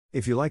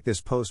If you like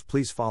this post,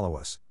 please follow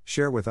us,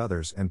 share with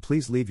others, and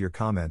please leave your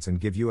comments and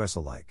give us a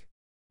like.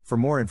 For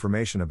more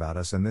information about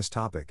us and this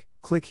topic,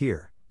 click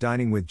here,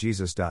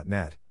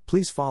 diningwithjesus.net.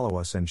 Please follow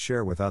us and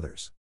share with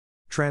others.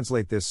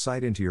 Translate this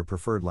site into your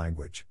preferred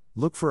language.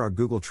 Look for our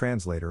Google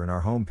Translator in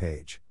our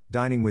homepage,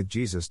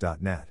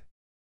 diningwithjesus.net.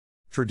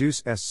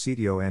 Traduce este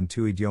sitio en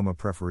tu idioma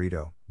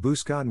preferido.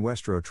 Busca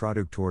nuestro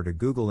traductor de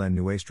Google en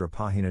nuestra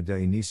página de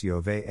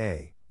inicio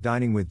va,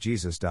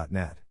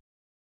 diningwithjesus.net.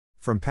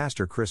 From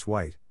Pastor Chris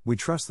White, we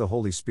trust the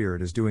Holy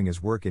Spirit is doing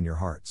His work in your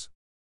hearts.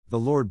 The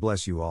Lord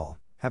bless you all.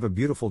 Have a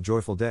beautiful,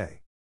 joyful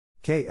day.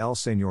 Que el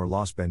Señor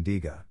los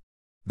bendiga.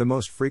 The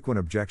most frequent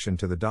objection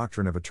to the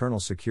doctrine of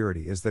eternal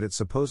security is that it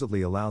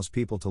supposedly allows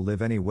people to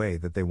live any way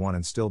that they want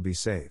and still be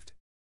saved.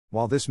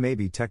 While this may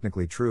be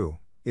technically true,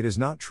 it is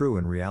not true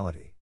in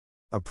reality.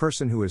 A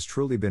person who has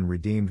truly been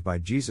redeemed by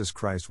Jesus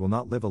Christ will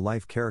not live a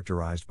life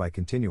characterized by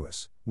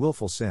continuous,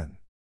 willful sin.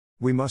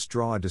 We must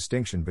draw a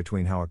distinction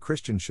between how a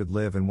Christian should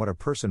live and what a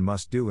person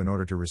must do in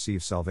order to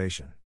receive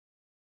salvation.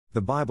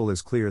 The Bible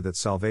is clear that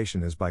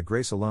salvation is by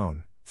grace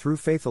alone, through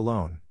faith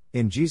alone,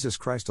 in Jesus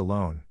Christ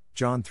alone,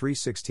 John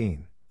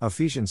 3:16,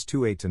 Ephesians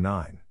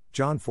 2:8-9,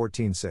 John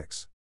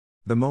 14:6.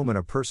 The moment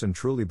a person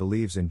truly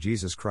believes in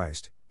Jesus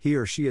Christ, he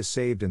or she is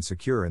saved and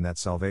secure in that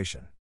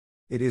salvation.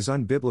 It is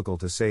unbiblical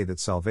to say that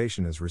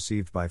salvation is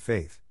received by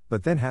faith,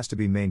 but then has to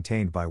be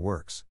maintained by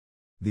works.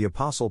 The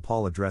Apostle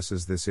Paul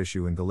addresses this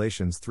issue in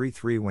Galatians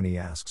 3:3 when he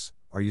asks,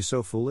 "Are you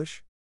so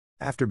foolish?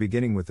 After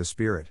beginning with the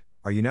Spirit,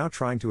 are you now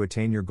trying to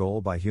attain your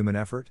goal by human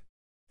effort?"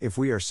 If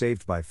we are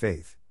saved by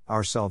faith,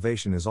 our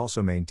salvation is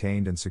also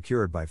maintained and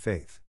secured by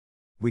faith.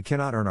 We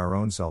cannot earn our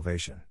own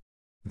salvation.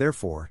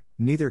 Therefore,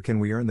 neither can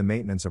we earn the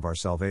maintenance of our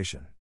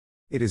salvation.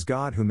 It is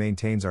God who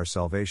maintains our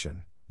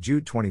salvation,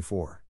 Jude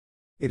 24.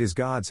 It is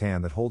God's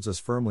hand that holds us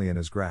firmly in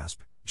His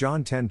grasp,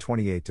 John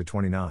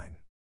 10:28-29.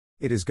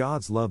 It is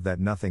God's love that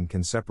nothing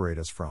can separate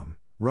us from,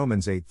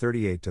 Romans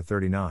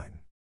 8:38-39.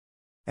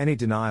 Any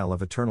denial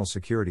of eternal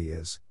security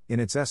is,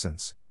 in its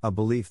essence, a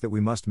belief that we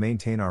must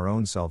maintain our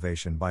own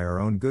salvation by our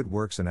own good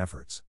works and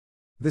efforts.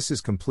 This is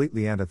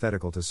completely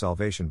antithetical to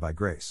salvation by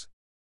grace.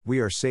 We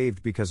are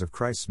saved because of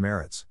Christ's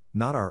merits,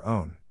 not our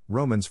own,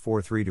 Romans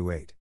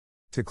 4:3-8.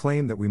 To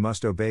claim that we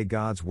must obey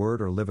God's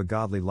word or live a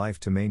godly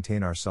life to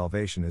maintain our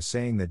salvation is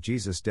saying that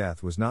Jesus'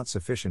 death was not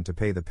sufficient to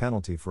pay the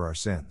penalty for our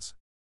sins.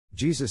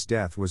 Jesus'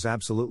 death was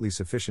absolutely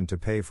sufficient to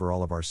pay for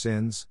all of our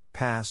sins,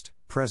 past,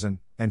 present,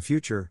 and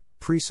future,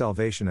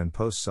 pre-salvation and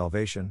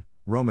post-salvation,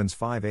 Romans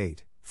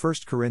 5:8,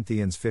 1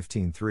 Corinthians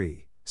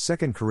 15:3,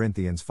 2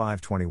 Corinthians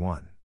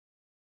 5:21.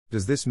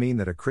 Does this mean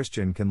that a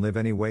Christian can live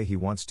any way he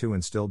wants to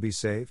and still be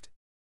saved?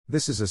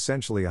 This is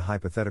essentially a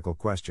hypothetical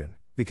question,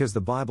 because the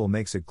Bible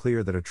makes it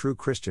clear that a true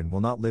Christian will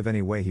not live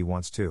any way he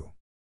wants to.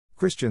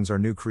 Christians are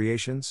new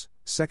creations,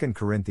 2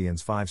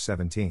 Corinthians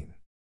 5:17.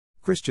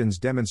 Christians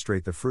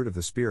demonstrate the fruit of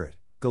the Spirit,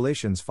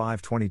 Galatians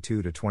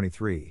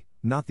 5:22-23,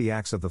 not the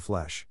acts of the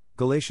flesh,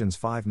 Galatians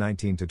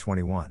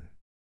 5:19-21.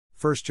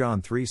 1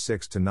 John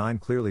 3:6-9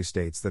 clearly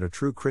states that a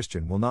true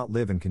Christian will not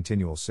live in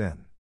continual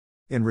sin.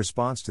 In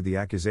response to the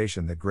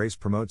accusation that grace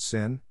promotes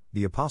sin,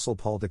 the Apostle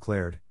Paul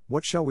declared,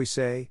 "What shall we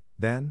say,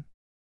 then?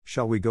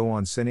 Shall we go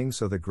on sinning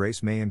so that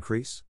grace may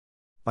increase?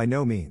 By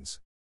no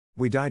means.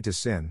 We died to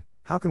sin,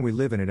 how can we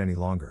live in it any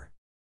longer?"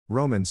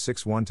 Romans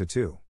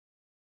 6:1-2.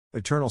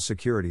 Eternal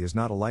security is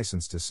not a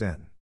license to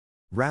sin.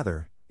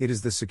 Rather, it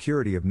is the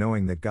security of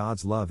knowing that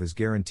God's love is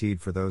guaranteed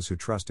for those who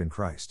trust in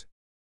Christ.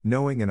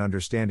 Knowing and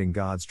understanding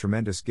God's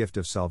tremendous gift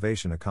of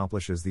salvation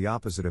accomplishes the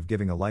opposite of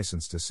giving a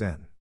license to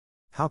sin.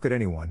 How could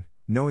anyone,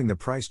 knowing the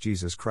price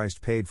Jesus Christ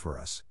paid for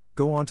us,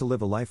 go on to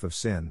live a life of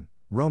sin?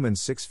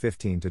 Romans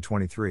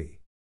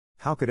 6:15-23.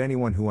 How could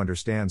anyone who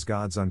understands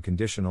God's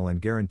unconditional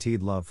and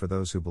guaranteed love for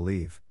those who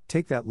believe,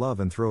 take that love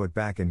and throw it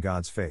back in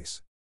God's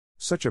face?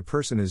 Such a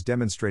person is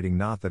demonstrating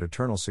not that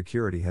eternal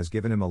security has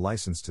given him a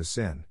license to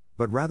sin,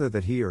 but rather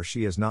that he or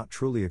she has not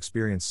truly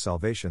experienced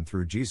salvation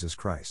through Jesus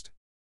Christ.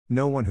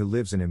 No one who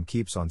lives in Him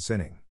keeps on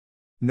sinning.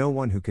 No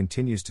one who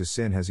continues to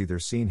sin has either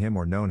seen Him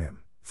or known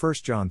Him,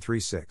 1 John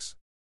 3:6.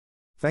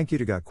 Thank you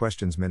to Got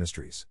Questions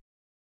Ministries.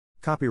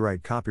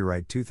 Copyright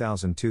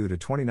 2002 to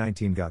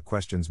 2019 Got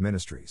Questions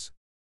Ministries.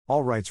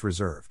 All rights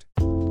reserved.